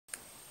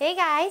Hey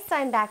guys, so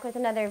I'm back with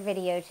another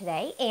video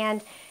today,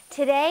 and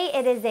today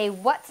it is a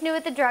what's new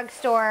at the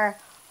drugstore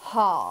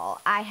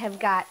haul. I have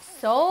got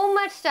so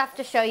much stuff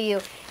to show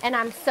you, and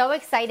I'm so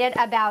excited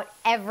about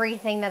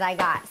everything that I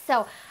got.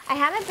 So I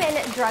haven't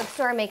been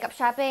drugstore makeup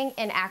shopping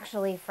in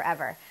actually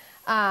forever.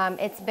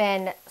 It's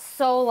been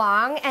so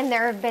long, and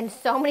there have been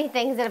so many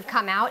things that have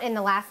come out in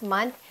the last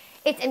month.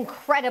 It's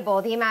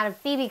incredible the amount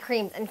of BB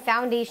creams and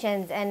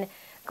foundations and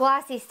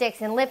glossy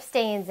sticks and lip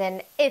stains,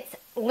 and it's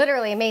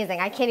literally amazing.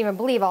 I can't even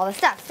believe all the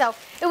stuff. So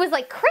it was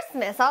like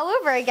Christmas all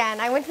over again.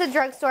 I went to the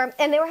drugstore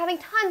and they were having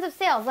tons of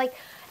sales. Like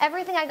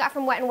everything I got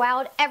from Wet n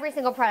Wild, every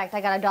single product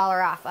I got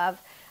 $1 off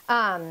of.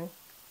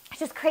 It's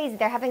just crazy.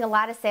 They're having a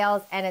lot of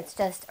sales and it's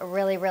just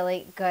really,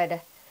 really good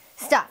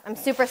stuff. I'm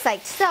super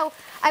psyched. So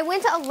I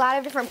went to a lot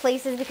of different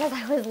places because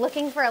I was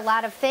looking for a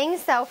lot of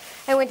things. So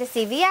I went to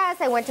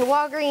CVS, I went to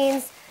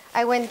Walgreens,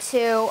 I went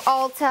to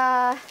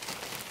Ulta,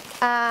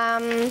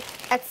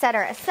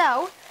 etc.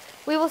 So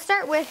we will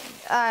start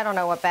with, I don't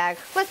know what bag.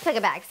 Let's pick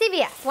a bag.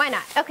 CVS, why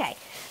not? Okay,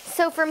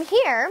 so from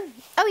here,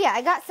 oh yeah,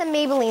 I got some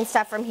Maybelline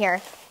stuff from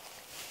here.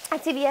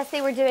 At CVS,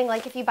 they were doing,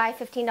 like, if you buy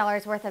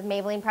 $15 worth of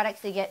Maybelline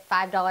products, you get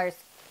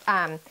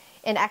 $5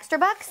 in extra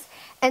bucks.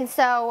 And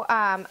so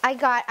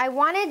I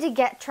wanted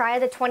to try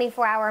the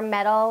 24-hour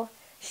metal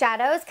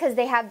shadows because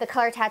they have the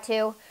Color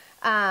Tattoo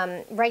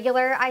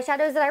regular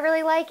eyeshadows that I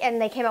really like,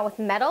 and they came out with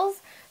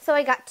metals. So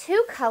I got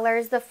two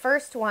colors. The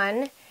first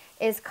one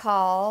is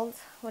called,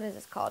 what is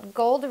this called?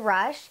 Gold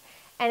Rush,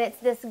 and it's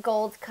this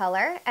gold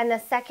color. And the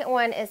second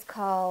one is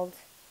called,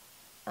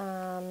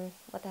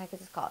 what the heck is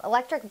this called?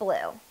 Electric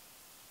Blue.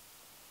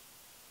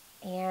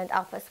 And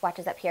I'll put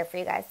swatches up here for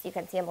you guys so you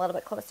can see them a little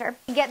bit closer.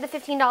 You get the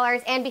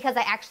 $15, and because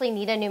I actually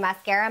need a new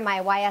mascara,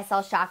 my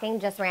YSL Shocking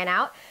just ran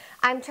out.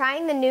 I'm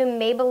trying the new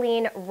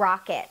Maybelline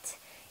Rocket,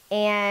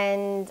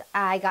 and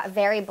I got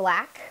Very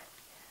Black.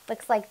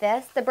 Looks like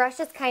this. The brush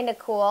is kind of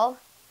cool.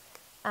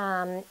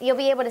 You'll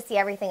be able to see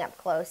everything up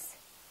close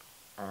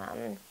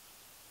on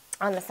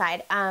the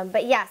side.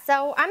 But yeah,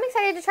 so I'm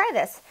excited to try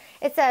this.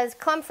 It says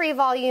clump-free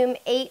volume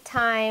 8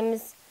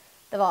 times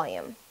the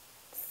volume.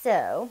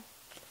 So,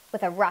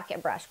 with a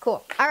rocket brush.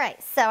 Cool. All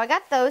right, so I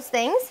got those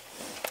things.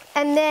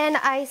 And then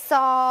I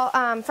saw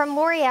from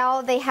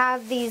L'Oreal, they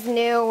have these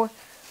new,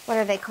 what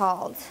are they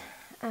called?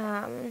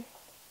 It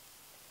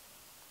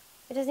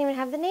doesn't even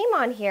have the name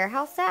on here.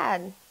 How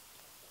sad.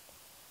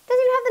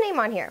 Doesn't even have the name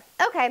on here.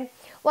 Okay,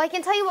 well I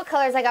can tell you what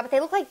colors I got, but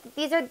they look like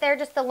they're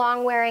just the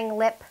long wearing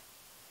lip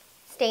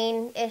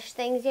stain-ish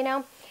things, you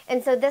know?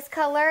 And so this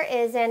color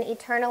is an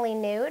Eternally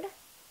Nude,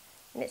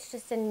 and it's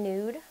just a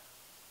nude.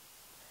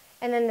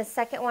 And then the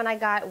second one I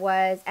got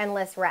was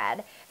Endless Red.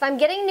 If I'm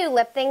getting new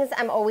lip things,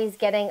 I'm always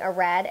getting a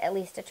red, at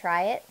least to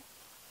try it.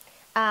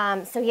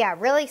 So yeah,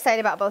 really excited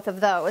about both of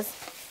those.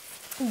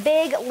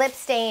 Big lip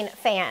stain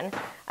fan.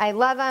 I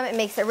love them. It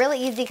makes it really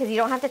easy because you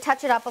don't have to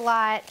touch it up a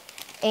lot.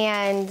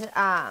 And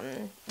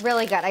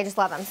really good. I just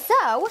love them.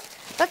 So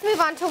let's move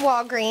on to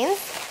Walgreens.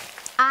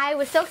 I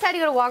was so excited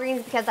to go to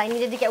Walgreens because I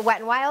needed to get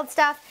Wet n Wild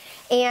stuff,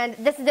 and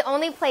this is the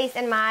only place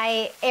in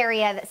my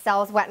area that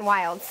sells Wet n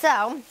Wild.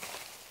 So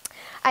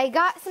I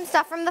got some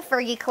stuff from the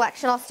Fergie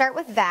collection. I'll start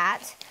with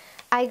that.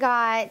 I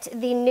got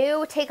the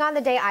new Take on the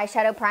Day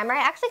eyeshadow primer.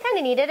 I actually kind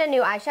of needed a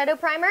new eyeshadow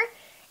primer,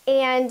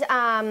 and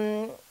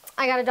I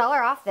got $1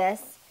 off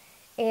this.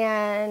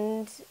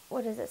 And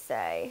what does it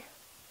say?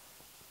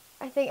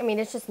 I mean,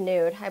 it's just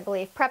nude, I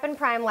believe. Prep and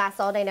Prime lasts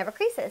all day, never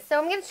creases. So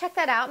I'm going to check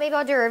that out. Maybe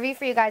I'll do a review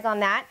for you guys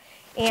on that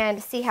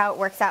and see how it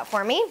works out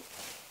for me.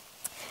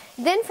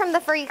 Then from the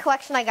Fergie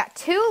collection, I got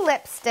 2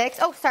 lipsticks.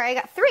 Oh, sorry, I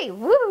got 3.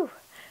 Woo!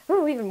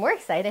 Ooh, even more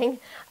exciting.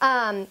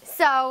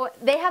 So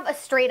they have a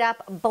straight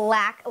up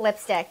black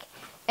lipstick,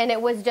 and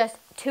it was just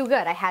too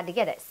good. I had to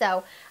get it.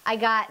 So I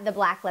got the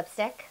black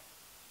lipstick,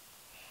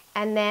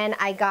 and then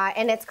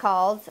and it's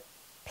called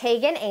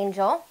Pagan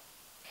Angel.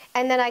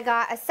 And then I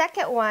got a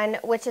second one,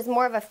 which is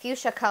more of a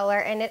fuchsia color,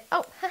 and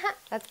oh,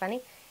 that's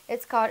funny.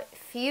 It's called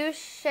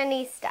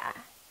Fuchsionista.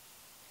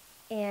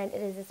 And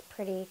it is this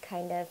pretty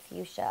kind of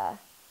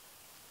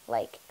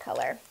fuchsia-like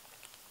color.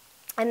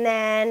 And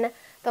then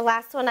the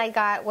last one I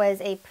got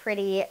was a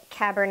pretty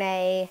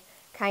Cabernet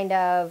kind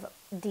of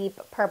deep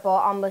purple,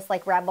 almost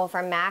like Rebel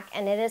from MAC,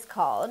 and it is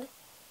called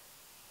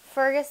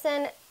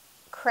Ferguson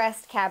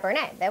Crest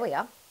Cabernet. There we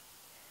go.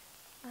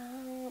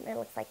 It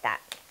looks like that.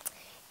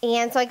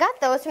 And so I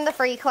got those from the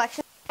Fergie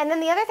collection. And then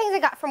the other things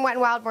I got from Wet n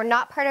Wild were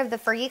not part of the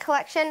Fergie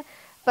collection,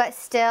 but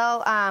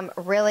still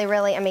really,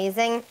 really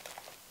amazing.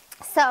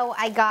 So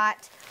I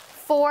got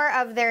 4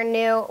 of their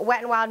new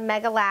Wet n Wild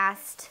Mega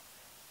Last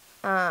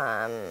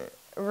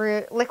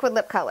liquid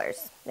lip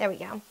colors. There we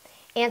go.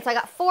 And so I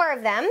got 4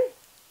 of them.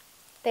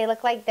 They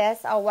look like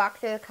this. I'll walk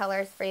through the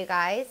colors for you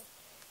guys.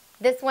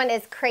 This one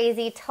is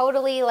crazy,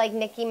 totally like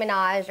Nicki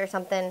Minaj or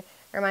something.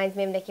 Reminds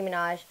me of Nicki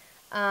Minaj.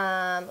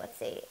 Let's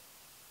see.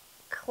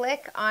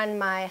 Click on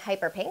my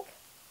Hyper Pink.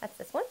 That's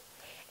this one.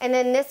 And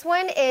then this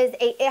one is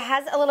it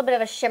has a little bit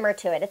of a shimmer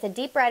to it. It's a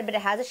deep red, but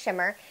it has a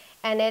shimmer,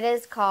 and it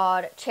is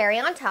called Cherry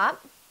on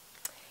Top.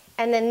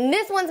 And then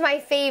this one's my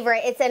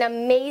favorite. It's an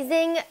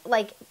amazing,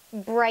 like,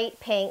 bright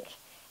pink,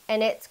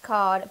 and it's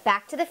called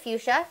Back to the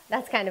Fuchsia.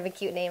 That's kind of a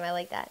cute name. I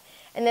like that.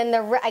 And then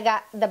I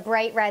got the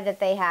bright red that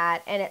they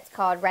had, and it's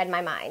called Read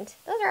My Mind.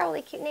 Those are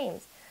really cute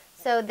names.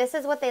 So this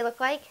is what they look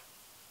like.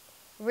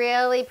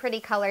 Really pretty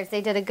colors.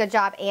 They did a good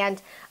job,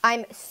 and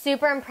I'm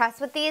super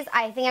impressed with these.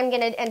 I think I'm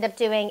going to end up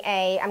doing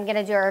I'm going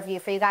to do a review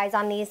for you guys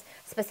on these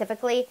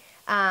specifically,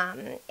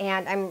 and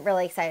I'm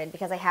really excited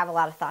because I have a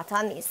lot of thoughts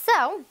on these.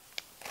 So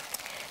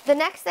the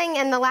next thing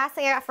and the last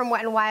thing I got from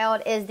Wet n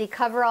Wild is the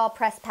Coverall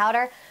Pressed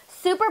Powder.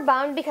 Super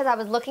bummed because I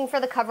was looking for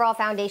the Coverall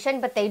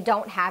foundation, but they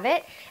don't have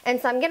it. And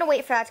so I'm going to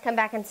wait for that to come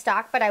back in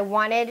stock, but I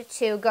wanted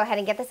to go ahead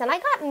and get this. And I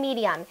got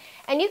medium.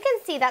 And you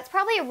can see that's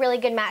probably a really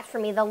good match for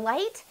me. The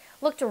light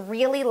looked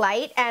really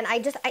light, and I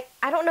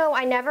don't know,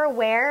 I never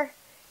wear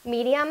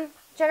medium.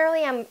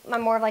 Generally,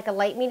 I'm more of like a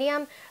light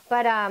medium,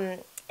 but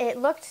it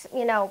looked,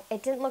 you know,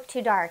 it didn't look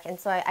too dark. And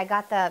so I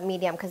got the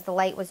medium because the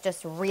light was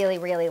just really,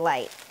 really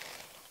light.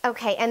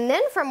 Okay, and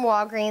then from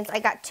Walgreens, I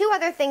got two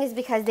other things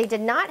because they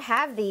did not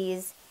have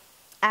these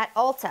at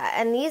Ulta.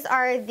 And these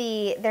are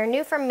they're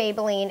new from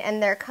Maybelline,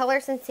 and they're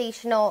Color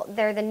Sensational.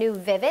 They're the new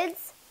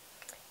Vivids.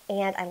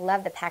 And I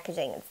love the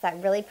packaging. It's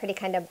that really pretty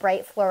kind of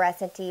bright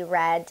fluorescent-y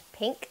red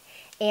pink.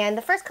 And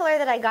the first color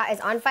that I got is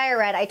On Fire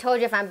Red. I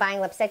told you if I'm buying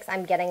lipsticks,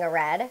 I'm getting a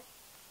red.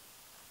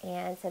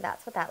 And so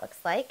that's what that looks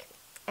like.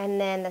 And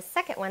then the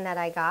second one that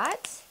I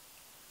got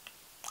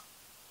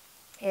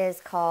is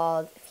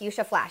called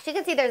Fuchsia Flash. You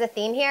can see there's a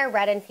theme here,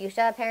 red and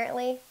fuchsia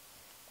apparently.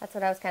 That's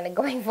what I was kind of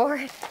going for.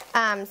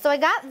 So I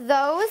got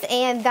those,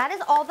 and that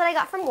is all that I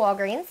got from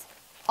Walgreens.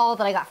 All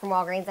that I got from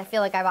Walgreens. I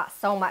feel like I bought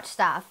so much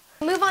stuff.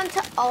 Move on to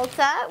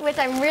Ulta, which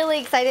I'm really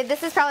excited.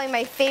 This is probably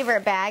my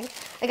favorite bag.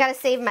 I gotta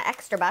save my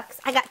extra bucks.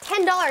 I got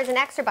 $10 in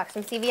extra bucks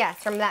from CVS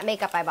from that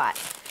makeup I bought.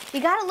 You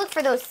gotta look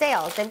for those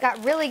sales. They've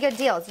got really good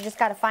deals. You just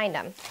gotta find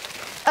them.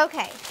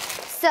 Okay,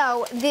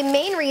 so the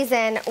main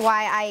reason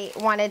why I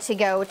wanted to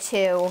go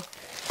to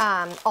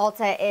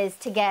Ulta is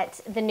to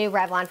get the new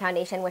Revlon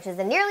foundation, which is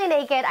the Nearly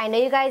Naked. I know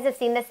you guys have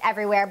seen this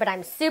everywhere, but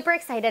I'm super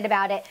excited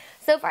about it.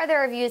 So far the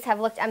reviews have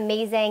looked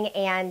amazing,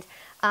 and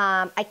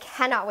I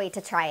cannot wait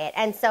to try it.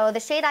 And so the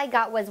shade I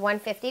got was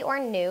 150 or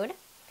Nude.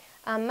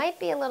 Might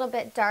be a little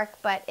bit dark,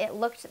 but it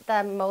looked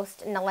the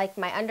most like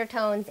my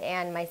undertones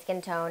and my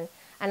skin tone,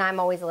 and I'm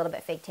always a little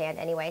bit fake tanned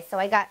anyway. So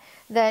I got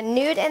the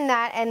Nude in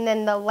that, and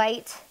then the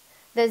light,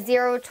 the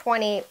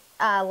 020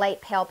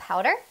 light pale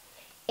powder.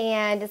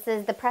 And this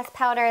is the pressed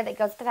powder that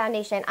goes with the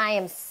foundation. I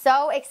am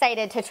so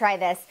excited to try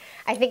this.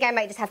 I think I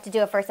might just have to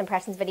do a first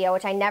impressions video,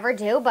 which I never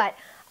do, but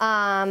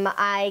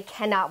I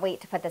cannot wait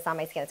to put this on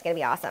my skin. It's going to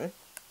be awesome.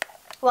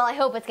 Well, I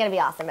hope it's going to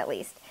be awesome at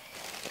least.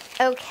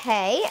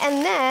 Okay,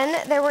 and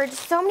then there were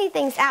just so many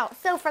things out.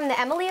 So from the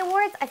Emily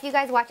Awards, if you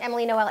guys watch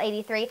Emily Noel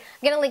 83, I'm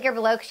going to link her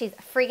below because she's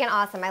freaking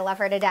awesome. I love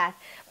her to death.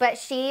 But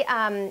she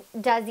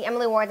does the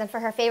Emily Awards, and for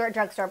her favorite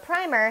drugstore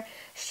primer,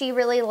 she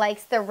really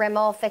likes the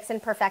Rimmel Fix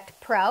and Perfect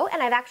Pro,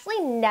 and I've actually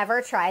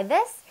never tried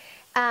this.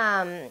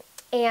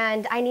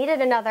 And I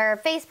needed another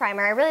face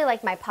primer. I really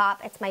like my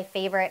Pop. It's my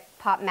favorite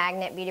Pop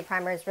Magnet Beauty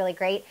Primer. It's really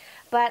great.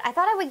 But I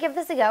thought I would give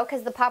this a go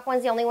because the Pop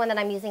one's the only one that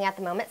I'm using at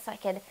the moment, so I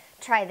could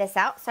try this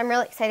out. So I'm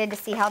really excited to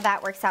see how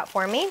that works out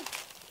for me.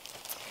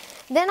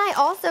 Then I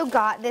also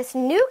got this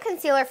new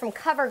concealer from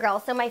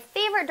CoverGirl. So my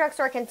favorite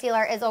drugstore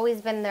concealer has always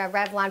been the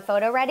Revlon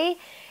Photo Ready.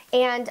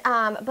 And,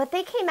 but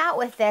they came out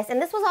with this,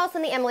 and this was also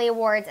in the Emily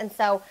Awards, and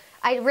so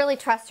I really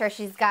trust her.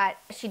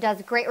 She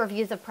does great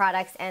reviews of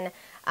products, and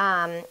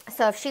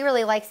so if she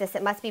really likes this,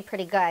 it must be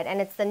pretty good.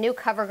 And it's the new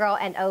CoverGirl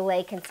and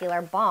Olay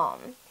Concealer Balm.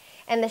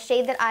 And the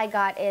shade that I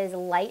got is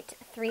Light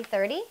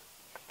 330,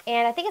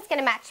 and I think it's going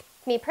to match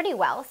me pretty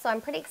well, so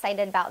I'm pretty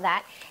excited about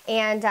that.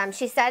 And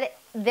she said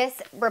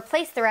this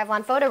replaced the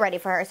Revlon Photo Ready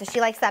for her, so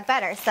she likes that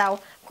better. So,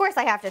 of course,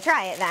 I have to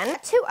try it then.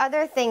 Two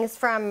other things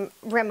from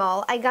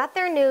Rimmel. I got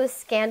their new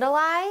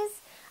Scandalize.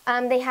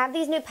 They have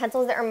these new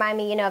pencils that remind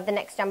me, you know, of the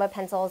NYX Jumbo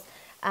pencils.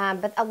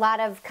 But a lot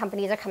of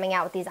companies are coming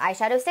out with these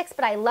eyeshadow sticks,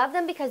 but I love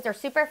them because they're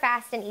super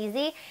fast and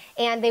easy,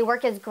 and they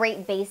work as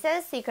great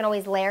bases, so you can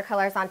always layer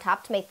colors on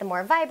top to make them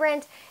more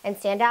vibrant and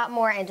stand out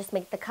more and just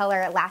make the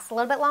color last a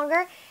little bit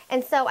longer.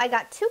 And so I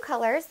got two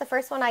colors. The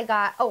first one I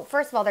got, oh,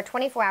 first of all, they're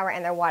 24-hour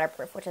and they're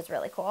waterproof, which is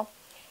really cool.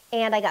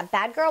 And I got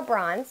Bad Girl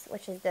Bronze,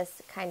 which is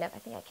this kind of, I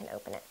think I can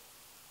open it.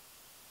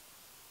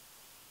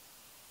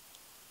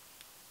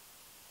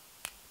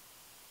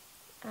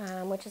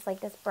 Which is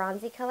like this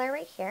bronzy color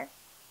right here.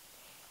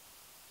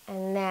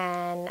 And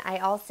then I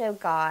also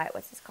got,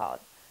 what's this called?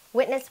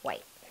 Witness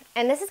White.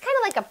 And this is kind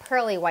of like a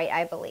pearly white,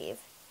 I believe.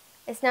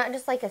 It's not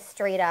just like a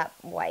straight up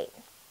white.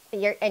 But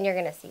you're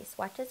going to see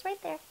swatches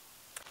right there.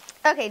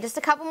 Okay, just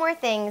a couple more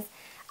things.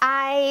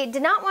 I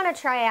did not want to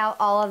try out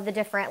all of the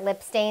different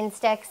lip stain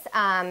sticks.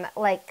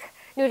 Like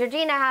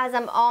Neutrogena has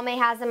them, Almay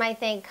has them, I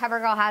think.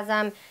 CoverGirl has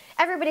them.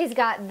 Everybody's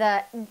got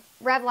the,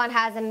 Revlon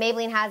has them,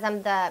 Maybelline has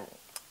them, the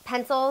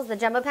pencils, the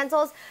jumbo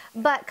pencils.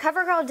 But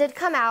CoverGirl did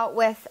come out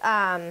with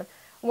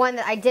one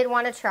that I did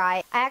want to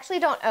try. I actually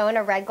don't own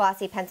a red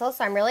glossy pencil,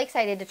 so I'm really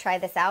excited to try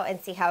this out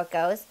and see how it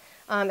goes.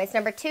 It's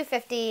number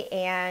 250,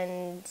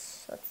 and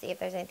let's see if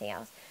there's anything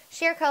else.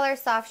 Sheer Color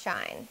Soft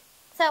Shine.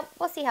 So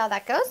we'll see how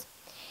that goes.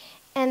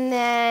 And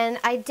then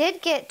I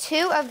did get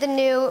 2 of the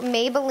new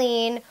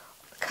Maybelline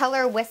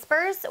Color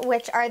Whispers,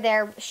 which are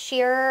their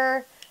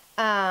sheer,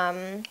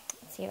 let's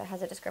see if it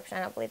has a description.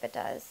 I don't believe it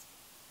does.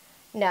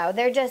 No,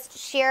 they're just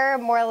sheer,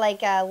 more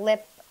like a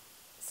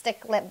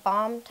lipstick lip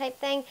balm type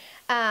thing.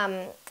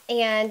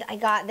 And I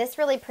got this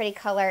really pretty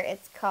color.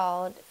 It's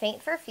called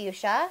Faint for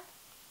Fuchsia,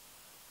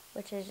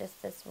 which is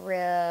just this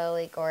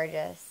really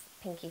gorgeous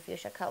pinky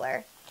fuchsia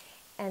color.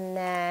 And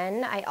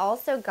then I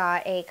also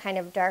got a kind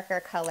of darker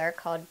color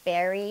called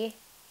Berry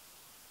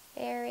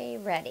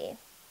Ready.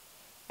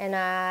 And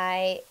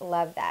I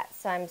love that.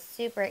 So I'm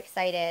super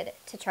excited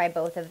to try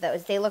both of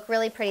those. They look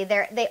really pretty.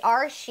 They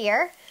are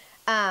sheer.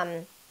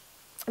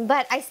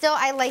 But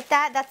I like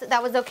that.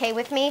 That was okay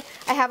with me.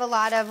 I have a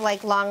lot of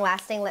like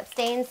long-lasting lip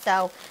stains,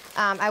 so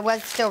I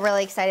was still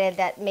really excited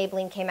that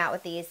Maybelline came out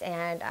with these,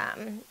 and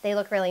they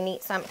look really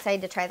neat, so I'm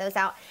excited to try those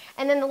out.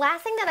 And then the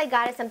last thing that I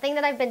got is something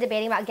that I've been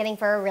debating about getting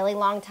for a really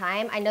long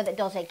time. I know that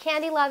Dolce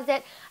Candy loves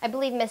it. I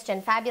believe Miss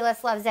Jen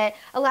Fabulous loves it.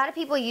 A lot of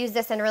people use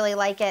this and really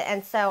like it,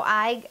 and so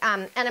and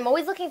I'm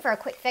always looking for a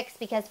quick fix,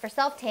 because for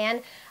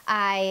self-tan,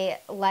 I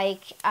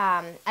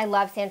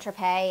love Saint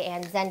Tropez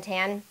and Zen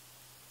Tan.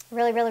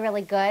 Really, really,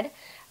 really good,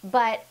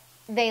 but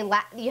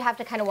you have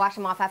to kind of wash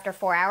them off after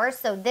 4 hours.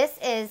 So this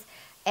is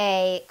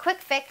a quick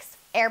fix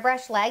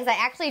airbrush legs. I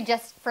actually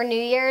just, for New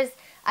Year's,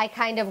 I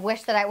kind of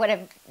wish that I would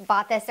have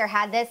bought this or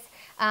had this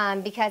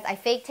because I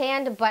fake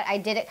tanned, but I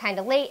did it kind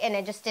of late, and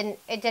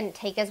it didn't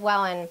take as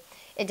well, and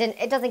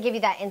it doesn't give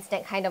you that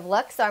instant kind of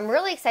look. So I'm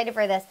really excited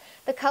for this.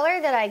 The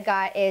color that I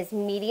got is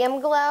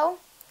Medium Glow,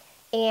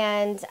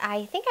 and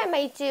I think I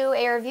might do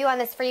a review on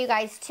this for you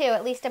guys too,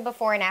 at least a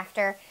before and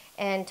after,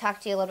 and talk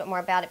to you a little bit more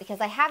about it,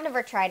 because I have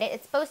never tried it.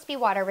 It's supposed to be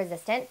water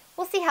resistant.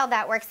 We'll see how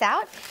that works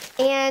out.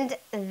 And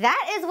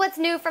that is what's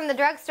new from the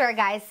drugstore,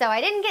 guys. So I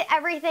didn't get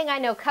everything. I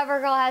know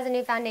CoverGirl has a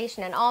new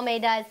foundation, and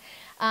Almay does,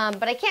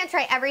 but I can't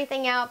try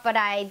everything out, but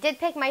I did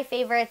pick my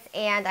favorites,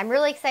 and I'm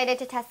really excited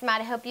to test them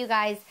out. I hope you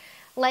guys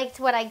liked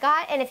what I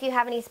got, and if you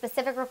have any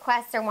specific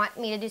requests or want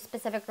me to do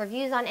specific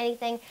reviews on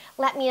anything,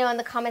 let me know in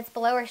the comments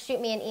below, or shoot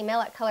me an email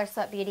at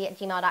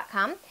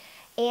colorsweptbeauty@gmail.com.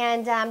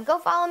 And go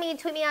follow me,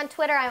 tweet me on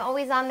Twitter. I'm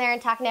always on there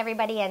and talking to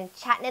everybody and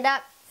chatting it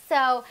up.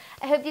 So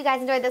I hope you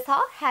guys enjoyed this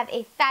haul. Have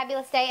a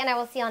fabulous day, and I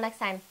will see you all next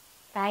time.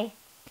 Bye.